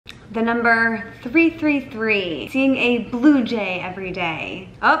The number 333, seeing a blue jay every day.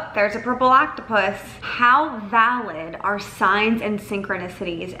 Oh, there's a purple octopus. How valid are signs and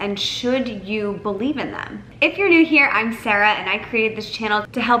synchronicities, and should you believe in them? If you're new here, I'm Sarah, and I created this channel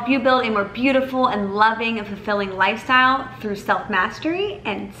to help you build a more beautiful and loving and fulfilling lifestyle through self-mastery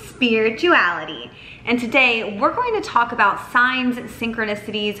and spirituality. And today we're going to talk about signs,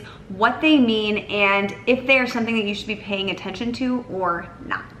 synchronicities, what they mean, and if they are something that you should be paying attention to or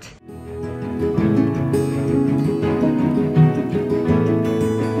not.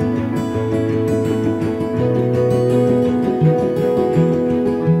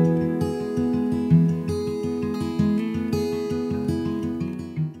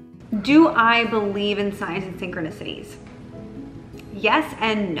 Do I believe in signs and synchronicities? Yes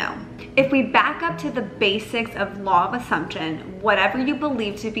and no. If we back up to the basics of law of assumption, whatever you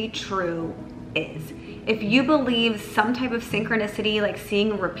believe to be true is. If you believe some type of synchronicity, like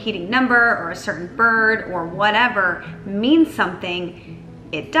seeing a repeating number or a certain bird or whatever means something,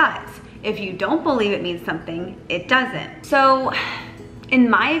 it does. If you don't believe it means something, it doesn't. So in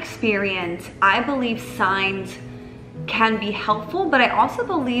my experience, I believe signs can be helpful, but I also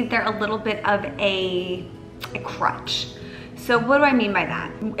believe they're a little bit of a crutch. So what do I mean by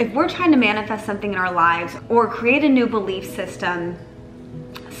that? If we're trying to manifest something in our lives or create a new belief system,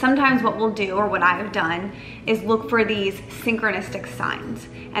 sometimes what we'll do, or what I've done, is look for these synchronistic signs.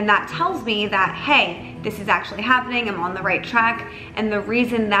 And that tells me that, hey, this is actually happening, I'm on the right track. And the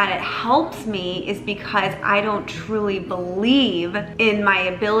reason that it helps me is because I don't truly believe in my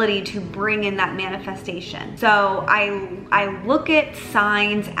ability to bring in that manifestation. So I look at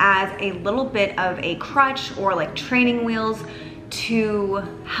signs as a little bit of a crutch or like training wheels to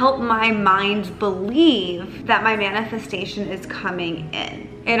help my mind believe that my manifestation is coming in.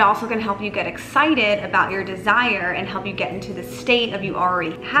 It also can help you get excited about your desire and help you get into the state of you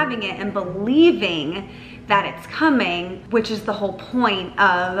already having it and believing that it's coming, which is the whole point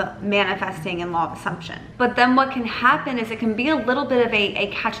of manifesting and law of assumption. But then what can happen is it can be a little bit of a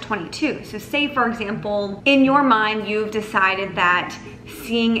catch-22. So say, for example, in your mind, you've decided that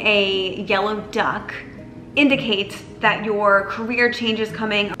seeing a yellow duck indicates that your career change is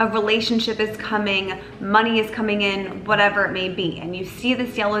coming, a relationship is coming, money is coming in, whatever it may be. And you see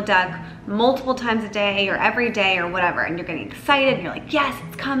this yellow duck multiple times a day or every day or whatever, and you're getting excited and you're like, yes,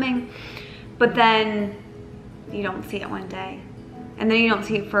 it's coming. But then you don't see it one day, and then you don't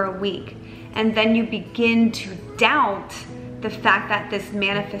see it for a week. And then you begin to doubt the fact that this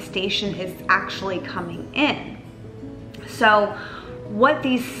manifestation is actually coming in. So what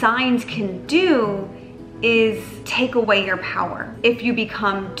these signs can do is take away your power if you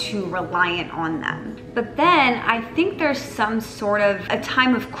become too reliant on them. But then I think there's some sort of a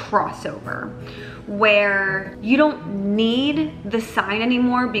time of crossover where you don't need the sign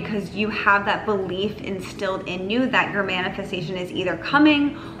anymore because you have that belief instilled in you that your manifestation is either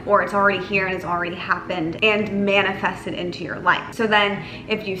coming or it's already here and it's already happened and manifested into your life. So then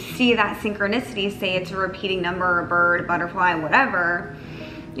if you see that synchronicity, say it's a repeating number, a bird, a butterfly, whatever,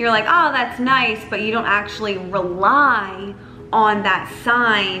 you're like, oh, that's nice, but you don't actually rely on that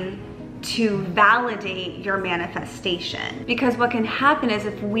sign to validate your manifestation. Because what can happen is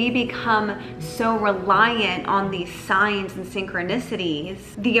if we become so reliant on these signs and synchronicities,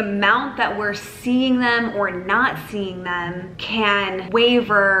 the amount that we're seeing them or not seeing them can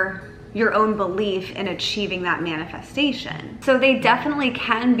waver your own belief in achieving that manifestation. So they definitely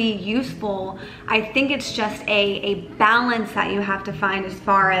can be useful. I think it's just a balance that you have to find as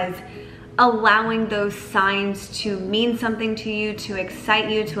far as allowing those signs to mean something to you, to excite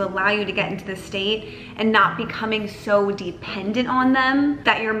you, to allow you to get into the state, and not becoming so dependent on them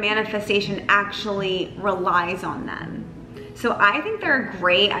that your manifestation actually relies on them. So I think they're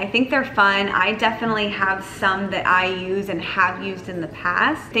great. I think they're fun. I definitely have some that I use and have used in the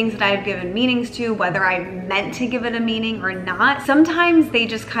past. Things that I've given meanings to, whether I meant to give it a meaning or not. Sometimes they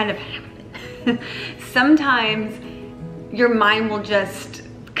just kind of happen. Sometimes your mind will just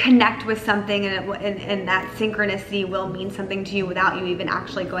connect with something and that synchronicity will mean something to you without you even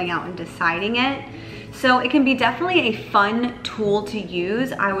actually going out and deciding it. So it can be definitely a fun tool to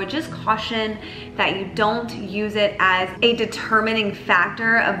use. I would just caution that you don't use it as a determining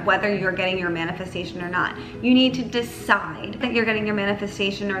factor of whether you're getting your manifestation or not. You need to decide that you're getting your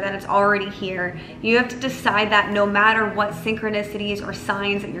manifestation or that it's already here. You have to decide that no matter what synchronicities or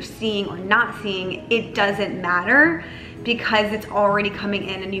signs that you're seeing or not seeing, it doesn't matter, because it's already coming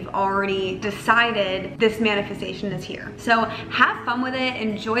in and you've already decided this manifestation is here. So have fun with it,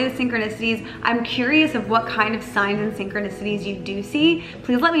 enjoy the synchronicities. I'm curious of what kind of signs and synchronicities you do see.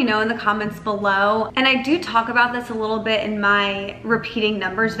 Please let me know in the comments below. And I do talk about this a little bit in my repeating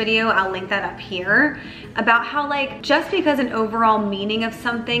numbers video, I'll link that up here, about how like just because an overall meaning of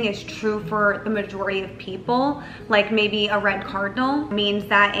something is true for the majority of people, like maybe a red cardinal means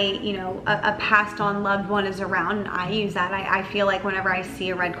that a passed on loved one is around, and I use that. I feel like whenever I see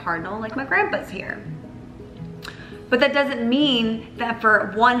a red cardinal, like my grandpa's here. But that doesn't mean that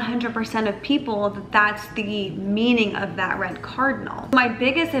for 100% of people that that's the meaning of that red cardinal. My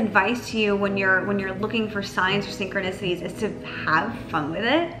biggest advice to you when you're looking for signs or synchronicities is to have fun with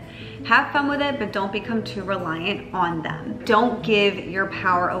it. Have fun with it, but don't become too reliant on them. Don't give your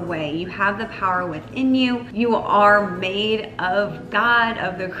power away. You have the power within you. You are made of God,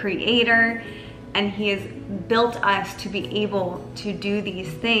 of the Creator, and He has built us to be able to do these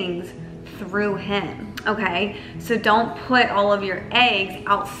things through Him, okay? So don't put all of your eggs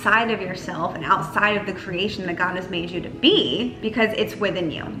outside of yourself and outside of the creation that God has made you to be, because it's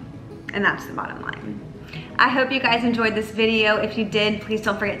within you. And that's the bottom line. I hope you guys enjoyed this video. If you did, please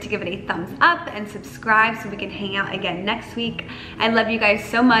don't forget to give it a thumbs up and subscribe so we can hang out again next week. I love you guys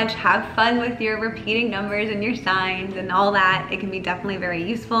so much. Have fun with your repeating numbers and your signs and all that. It can be definitely very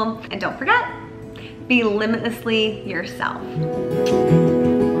useful. And don't forget, be limitlessly yourself.